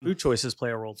 Mm-hmm. Food choices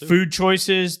play a role too. Food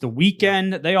choices, the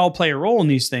weekend, they all play a role in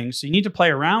these things. So you need to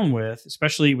play around with,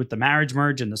 especially with the marriage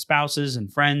merge and the spouses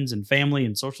and friends and family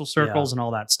and social circles and all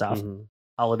that stuff. Mm-hmm.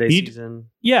 Holiday season.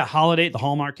 Yeah, holiday, the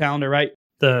Hallmark calendar, right?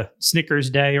 The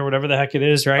Snickers day or whatever the heck it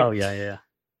is, right? Oh, yeah.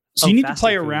 So you need to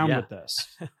play around with this.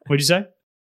 What'd you say?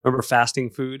 Remember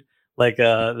fasting food? Like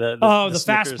the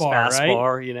fast bar, right?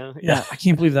 Bar, Yeah, I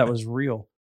can't believe that was real.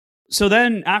 So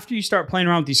then after you start playing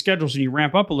around with these schedules and you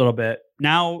ramp up a little bit,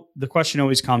 now the question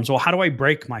always comes, well, how do I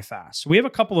break my fast? So we have a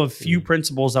couple of few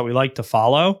principles that we like to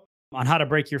follow on how to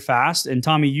break your fast. And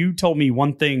Tommy, you told me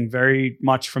one thing very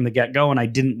much from the get-go, and I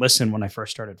didn't listen when I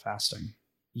first started fasting.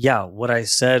 Yeah, what I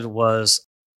said was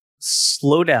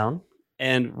slow down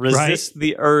and resist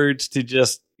the urge to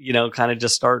just, kind of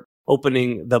just start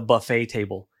opening the buffet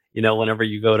table, whenever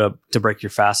you go to break your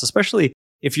fast, especially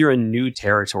if you're in new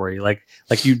territory, like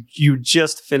you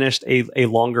just finished a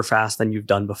longer fast than you've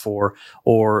done before,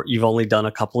 or you've only done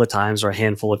a couple of times or a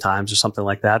handful of times or something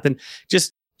like that, then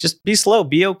just be slow.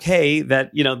 Be okay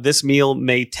that, this meal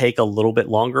may take a little bit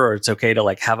longer, or it's okay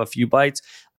to have a few bites,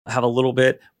 have a little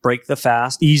bit, break the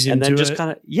fast, ease into and then just it.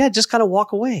 kind of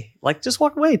walk away. Just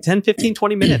walk away 10, 15,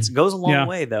 20 minutes. It goes a long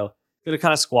way though. Going to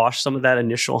kind of squash some of that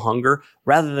initial hunger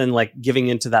rather than giving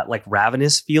into that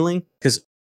ravenous feeling. Because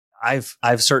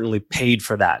I've certainly paid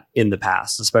for that in the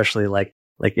past, especially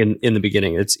in the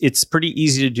beginning. It's pretty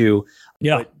easy to do.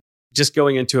 Yeah. But just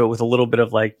going into it with a little bit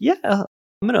of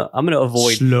I'm gonna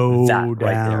avoid slow that down.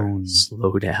 Right there.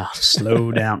 Slow down.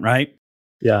 Slow down, right?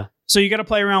 Yeah. So you got to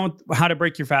play around with how to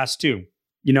break your fast too.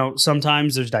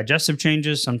 Sometimes there's digestive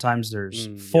changes. Sometimes there's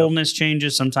fullness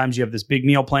changes. Sometimes you have this big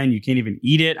meal plan. You can't even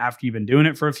eat it after you've been doing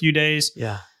it for a few days.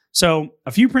 Yeah. So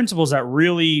a few principles that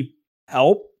really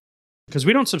help, because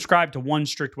we don't subscribe to one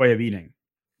strict way of eating,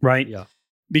 right? Yeah.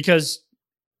 Because,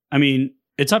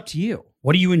 it's up to you.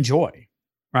 What do you enjoy,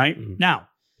 right? Mm-hmm. Now,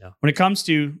 when it comes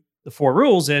to the 4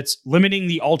 rules, it's limiting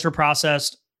the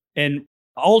ultra-processed,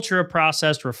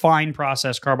 refined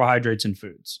processed carbohydrates in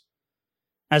foods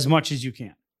as much as you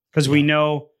can. Because we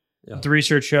know the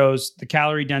research shows the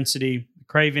calorie density, the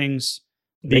cravings.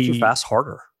 Make you fast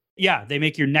harder. Yeah, they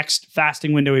make your next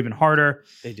fasting window even harder.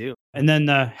 They do. And then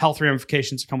the health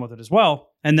ramifications that come with it as well.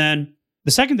 And then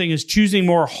the second thing is choosing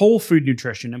more whole food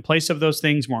nutrition in place of those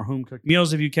things, more home cooked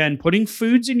meals if you can. Putting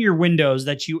foods in your windows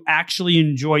that you actually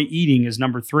enjoy eating is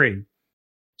number 3.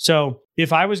 So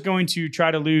if I was going to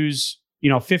try to lose,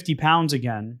 50 pounds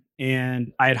again,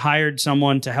 and I had hired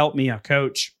someone to help me, a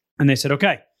coach, and they said,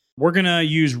 okay, we're going to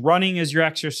use running as your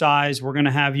exercise. We're going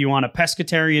to have you on a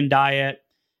pescatarian diet.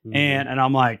 Mm-hmm. And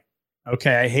I'm like,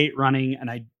 okay, I hate running,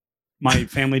 and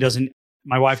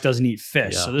my wife doesn't eat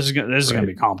fish. Yeah. So this is going to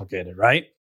be complicated, right?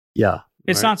 Yeah.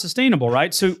 It's not sustainable,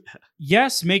 right? So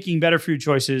yes, making better food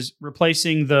choices,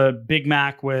 replacing the Big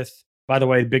Mac with, by the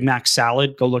way, Big Mac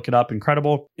salad, go look it up.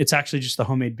 Incredible. It's actually just the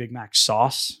homemade Big Mac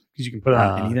sauce because you can put it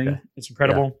on anything. Okay. It's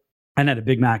incredible. Yeah. I had a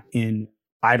Big Mac in,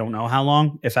 I don't know how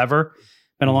long, if ever,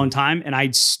 been a long time. And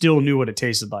I still knew what it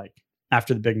tasted like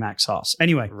after the Big Mac sauce.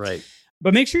 Anyway. Right.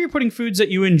 But make sure you're putting foods that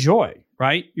you enjoy,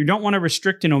 right? You don't want to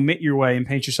restrict and omit your way and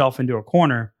paint yourself into a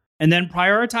corner. And then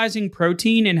prioritizing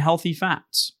protein and healthy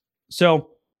fats. So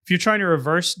if you're trying to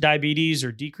reverse diabetes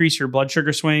or decrease your blood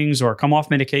sugar swings or come off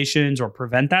medications or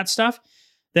prevent that stuff,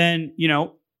 then,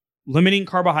 limiting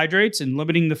carbohydrates and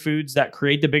limiting the foods that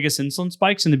create the biggest insulin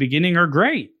spikes in the beginning are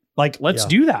great. Let's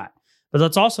do that. But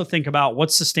let's also think about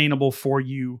what's sustainable for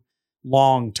you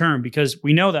long term, because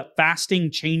we know that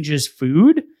fasting changes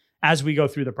food as we go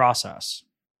through the process.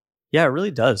 Yeah, it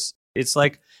really does. It's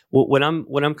like when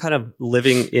I'm kind of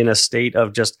living in a state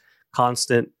of just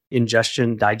constant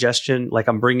ingestion, digestion, like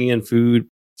I'm bringing in food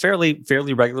fairly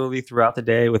regularly throughout the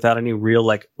day without any real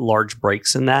like large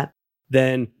breaks in that,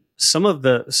 then some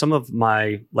of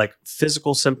my like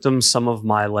physical symptoms, some of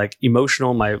my like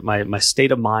emotional, my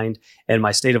state of mind and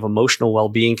my state of emotional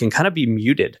well-being can kind of be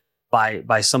muted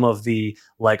by some of the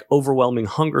like overwhelming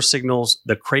hunger signals,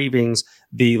 the cravings,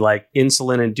 the like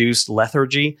insulin induced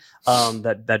lethargy,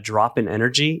 that drop in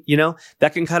energy,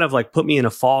 that can kind of like put me in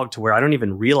a fog to where I don't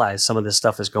even realize some of this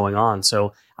stuff is going on.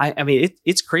 So I mean,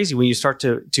 it's crazy when you start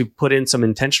to put in some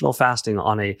intentional fasting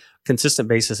on a consistent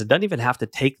basis. It doesn't even have to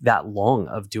take that long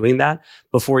of doing that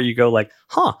before you go like,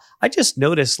 I just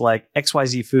noticed like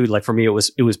XYZ food. Like for me, it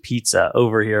was pizza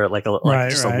over here at like a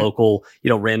local,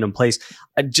 random place.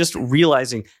 Just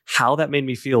realizing how that made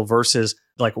me feel versus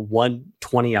like one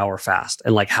 20-hour fast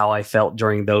and like how I felt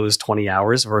during those 20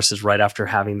 hours versus right after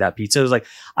having that pizza. It was like,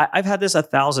 I've had this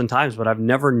 1,000 times, but I've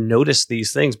never noticed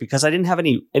these things because I didn't have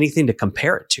anything to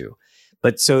compare it to.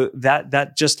 But so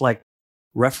that just like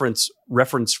reference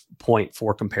point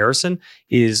for comparison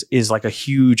is like a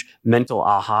huge mental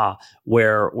aha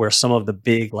where some of the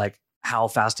big, like how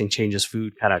fasting changes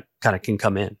food kind of can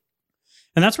come in.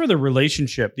 And that's where the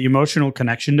relationship, the emotional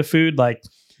connection to food, like,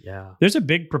 there's a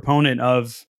big proponent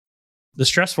of the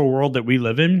stressful world that we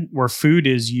live in where food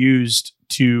is used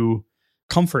to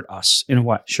comfort us in a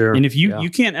way. Sure. And if you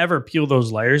can't ever peel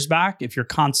those layers back, if you're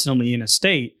constantly in a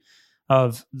state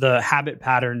of the habit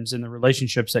patterns and the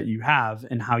relationships that you have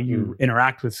and how you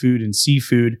interact with food and see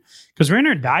food, because we're in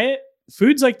our diet,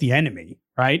 food's like the enemy,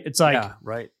 right? It's like,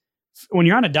 when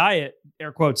you're on a diet,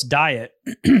 air quotes, diet,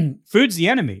 food's the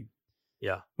enemy.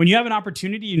 Yeah. When you have an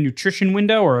opportunity, a nutrition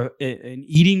window or an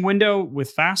eating window with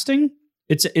fasting,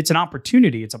 it's an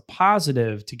opportunity. It's a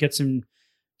positive to get some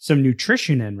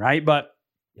nutrition in, right? But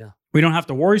we don't have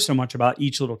to worry so much about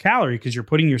each little calorie because you're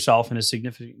putting yourself in a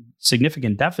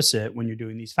significant deficit when you're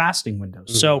doing these fasting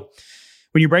windows. So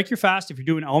when you break your fast, if you're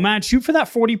doing OMAD, shoot for that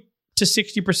 40 to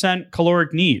 60%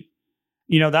 caloric need.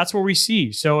 That's what we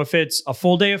see. So if it's a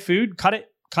full day of food, cut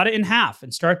it in half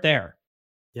and start there.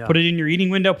 Yeah. Put it in your eating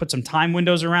window, put some time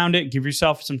windows around it, give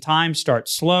yourself some time, start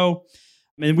slow.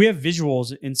 And we have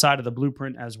visuals inside of the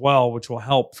blueprint as well, which will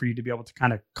help for you to be able to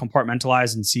kind of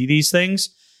compartmentalize and see these things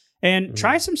and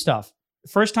try some stuff.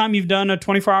 First time you've done a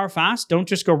 24-hour fast, don't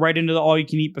just go right into the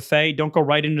all-you-can-eat buffet. Don't go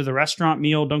right into the restaurant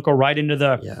meal. Don't go right into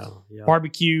the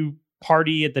barbecue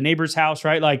party at the neighbor's house,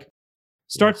 right? Like,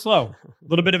 start slow. A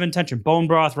little bit of intention. Bone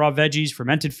broth, raw veggies,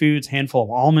 fermented foods, handful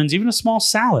of almonds, even a small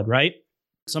salad, right?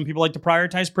 Some people like to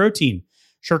prioritize protein,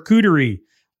 charcuterie,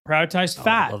 prioritize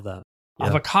fat. I love that. Yeah.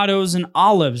 Avocados and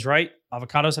olives, right?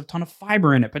 Avocados have a ton of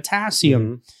fiber in it,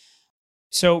 potassium.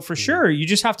 So for sure, you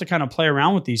just have to kind of play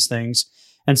around with these things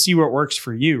and see what works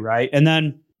for you, right? And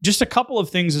then just a couple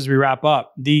of things as we wrap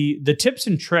up. The tips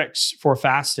and tricks for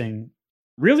fasting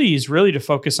is to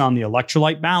focus on the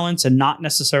electrolyte balance and not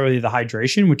necessarily the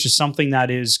hydration, which is something that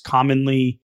is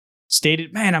commonly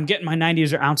stated. Man, I'm getting my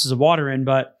 90 ounces of water in,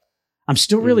 but I'm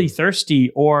still really thirsty,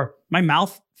 or my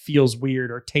mouth feels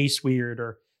weird or tastes weird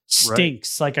or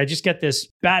stinks. Like I just get this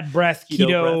bad breath,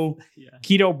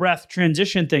 keto breath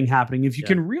transition thing happening. If you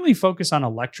can really focus on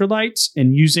electrolytes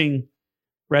and using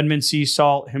Redmond sea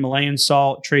salt, Himalayan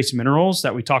salt, trace minerals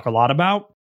that we talk a lot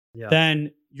about,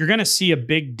 then you're going to see a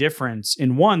big difference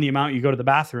in one, the amount you go to the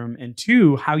bathroom, and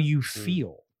two, how you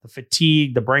feel, the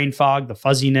fatigue, the brain fog, the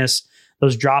fuzziness,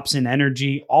 those drops in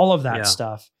energy, all of that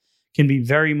stuff can be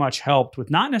very much helped with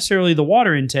not necessarily the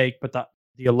water intake, but the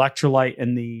electrolyte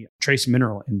and the trace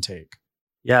mineral intake.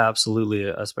 Yeah, absolutely.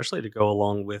 Especially to go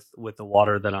along with the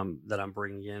water that I'm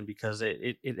bringing in, because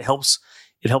it helps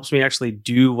me actually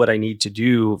do what I need to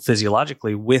do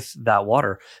physiologically with that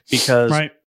water. Because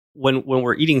when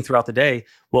we're eating throughout the day,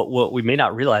 what we may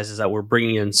not realize is that we're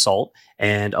bringing in salt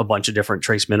and a bunch of different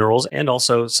trace minerals and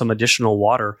also some additional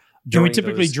water. And we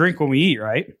typically drink when we eat,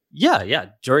 right? Yeah.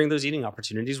 During those eating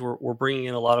opportunities, we're bringing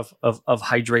in a lot of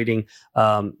hydrating,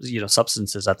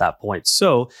 substances at that point.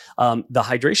 So the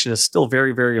hydration is still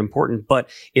very, very important,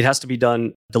 but it has to be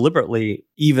done deliberately,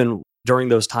 even during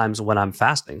those times when I'm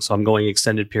fasting. So I'm going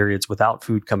extended periods without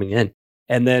food coming in,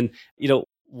 and then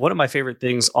one of my favorite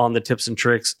things on the tips and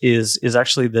tricks is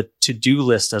actually the to-do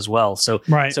list as well. So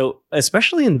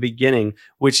especially in the beginning,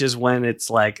 which is when it's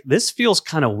like, this feels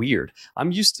kind of weird.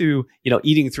 I'm used to,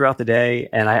 eating throughout the day,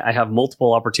 and I have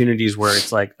multiple opportunities where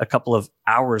it's like a couple of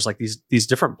hours, like these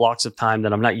different blocks of time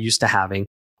that I'm not used to having,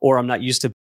 or I'm not used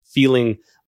to feeling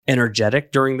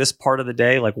energetic during this part of the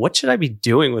day. Like, what should I be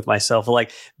doing with myself?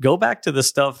 Like, go back to the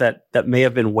stuff that may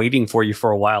have been waiting for you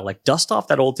for a while. Like, dust off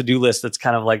that old to-do list that's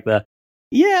kind of like the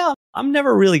Yeah, I'm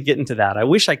never really getting to that. I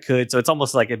wish I could. So it's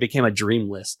almost like it became a dream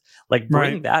list. Like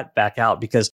bring that back out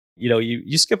because,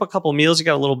 you skip a couple meals, you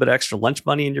got a little bit of extra lunch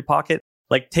money in your pocket.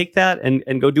 Like take that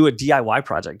and go do a DIY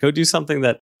project. Go do something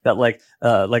that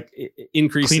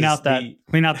increases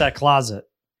clean out that closet.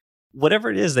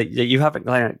 Whatever it is that you haven't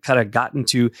kind of gotten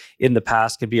to in the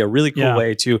past could be a really cool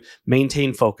way to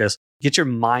maintain focus, get your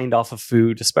mind off of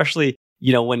food, especially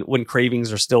when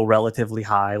cravings are still relatively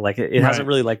high. Like it hasn't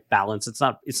really like balanced. It's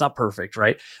not perfect,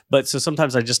 right? But so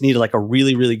sometimes I just need like a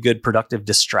really, really good productive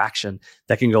distraction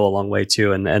that can go a long way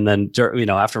too. And then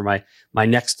after my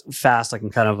next fast, I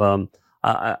can kind of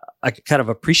I can kind of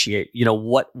appreciate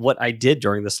what I did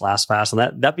during this last fast,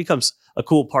 and that becomes a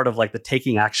cool part of like the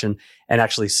taking action and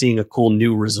actually seeing a cool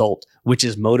new result, which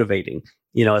is motivating,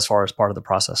 as far as part of the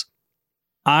process.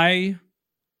 I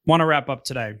want to wrap up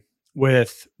today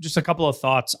with just a couple of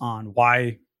thoughts on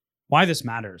why this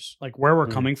matters, like where we're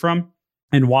coming from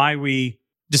and why we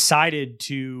decided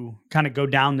to kind of go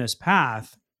down this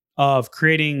path of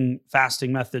creating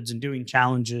fasting methods and doing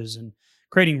challenges and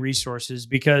creating resources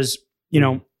because,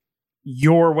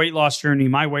 your weight loss journey,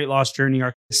 my weight loss journey,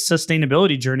 our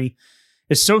sustainability journey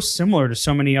is so similar to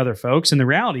so many other folks. And the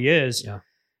reality is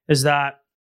that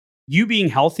you being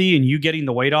healthy and you getting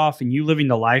the weight off and you living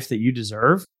the life that you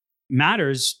deserve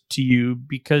matters to you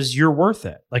because you're worth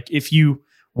it. Like if you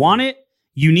want it,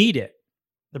 you need it.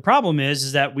 The problem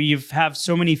is that we have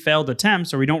so many failed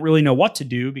attempts or we don't really know what to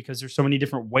do because there's so many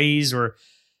different ways or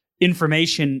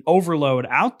information overload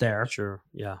out there. Sure.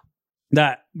 Yeah.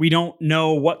 That we don't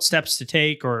know what steps to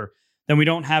take, or then we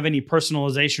don't have any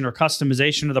personalization or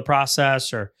customization of the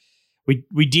process, or we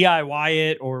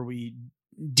DIY it, or we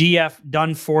DF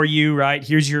done for you, right?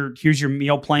 Here's your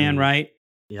meal plan, right?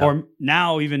 Yeah. Or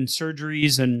now even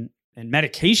surgeries and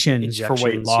medications for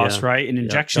weight loss, right? And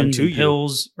injections and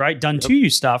pills, right? Done to you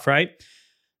stuff, right?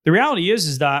 The reality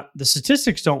is that the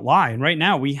statistics don't lie. And right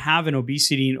now we have an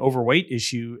obesity and overweight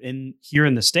issue here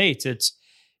in the States.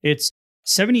 It's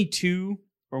 72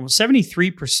 or almost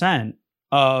 73%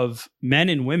 of men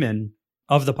and women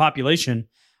of the population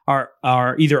are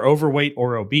either overweight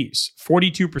or obese.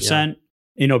 42%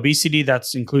 in obesity,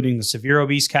 that's including the severe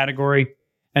obese category,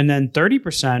 and then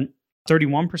 31%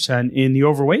 in the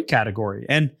overweight category.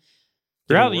 And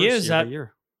the reality is that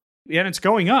and it's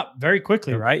going up very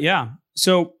quickly, right? Yeah.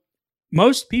 So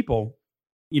most people,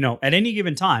 at any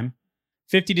given time,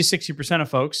 50 to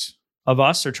 60% of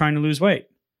us are trying to lose weight.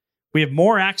 We have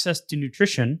more access to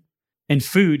nutrition and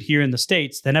food here in the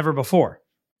States than ever before.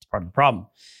 It's part of the problem,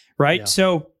 right? Yeah.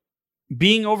 So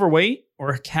being overweight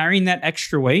or carrying that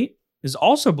extra weight is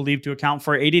also believed to account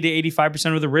for 80 to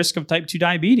 85% of the risk of type 2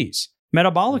 diabetes,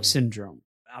 metabolic syndrome,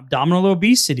 abdominal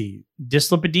obesity,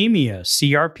 dyslipidemia,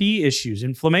 CRP issues,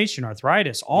 inflammation,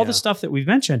 arthritis, all the stuff that we've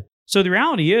mentioned. So the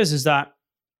reality is that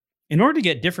in order to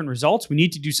get different results, we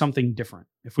need to do something different.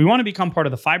 If we want to become part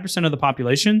of the 5% of the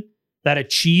population that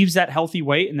achieves that healthy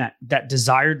weight and that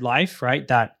desired life, right?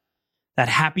 That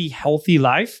happy, healthy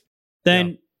life,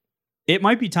 then it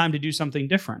might be time to do something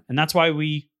different. And that's why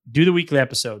we do the weekly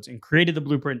episodes and created the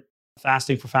blueprint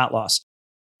Fasting for Fat Loss.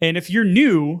 And if you're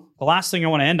new, the last thing I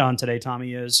want to end on today,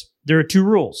 Tommy, is there are 2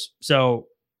 rules. So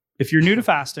if you're new to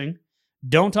fasting,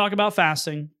 don't talk about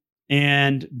fasting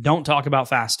and don't talk about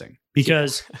fasting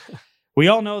because we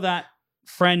all know that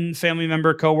friend, family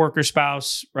member, coworker,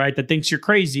 spouse, right, that thinks you're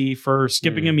crazy for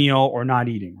skipping a meal or not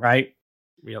eating, right?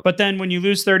 Yep. But then when you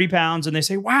lose 30 pounds and they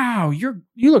say, wow, you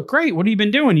look great. What have you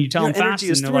been doing? You tell them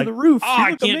fasting and they're like, the roof.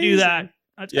 I can't do that.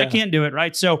 I can't do it,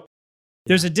 right? So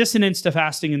there's a dissonance to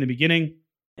fasting in the beginning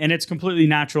and it's completely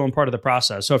natural and part of the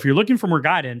process. So if you're looking for more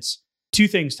guidance, 2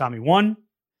 things, Tommy. 1,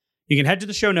 you can head to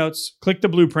the show notes, click the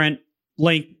blueprint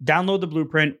link, download the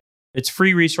blueprint. It's a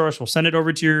free resource. We'll send it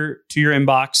over to your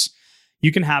inbox.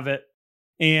 You can have it.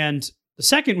 And the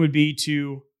second would be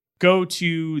to go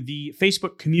to the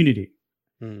Facebook community.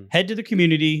 Head to the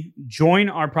community, join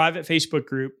our private Facebook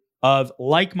group of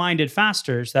like-minded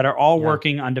fasters that are all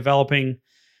working on developing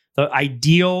the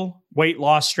ideal weight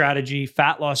loss strategy,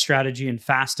 fat loss strategy, and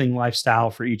fasting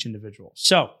lifestyle for each individual.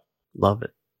 So, love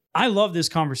it. I love this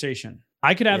conversation.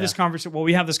 I could have this conversation. Well,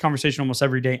 we have this conversation almost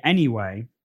every day anyway.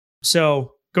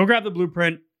 So go grab the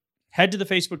blueprint, head to the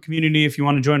Facebook community if you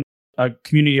want to join a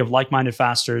community of like-minded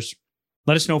fasters.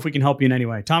 Let us know if we can help you in any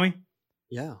way. Tommy?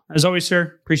 Yeah. As always,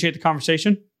 sir, appreciate the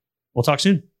conversation. We'll talk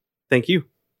soon. Thank you.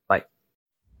 Bye.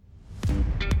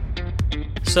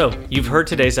 So, you've heard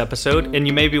today's episode, and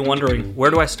you may be wondering,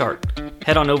 where do I start?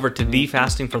 Head on over to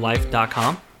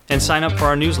thefastingforlife.com and sign up for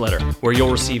our newsletter, where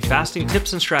you'll receive fasting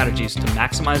tips and strategies to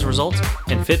maximize results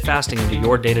and fit fasting into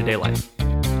your day-to-day life.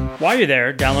 While you're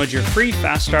there, download your free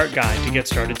Fast Start guide to get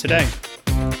started today.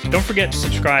 Don't forget to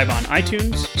subscribe on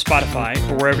iTunes, Spotify,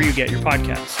 or wherever you get your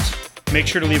podcasts. Make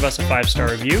sure to leave us a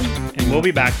 5-star review, and we'll be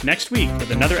back next week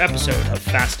with another episode of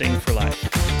Fasting for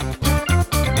Life.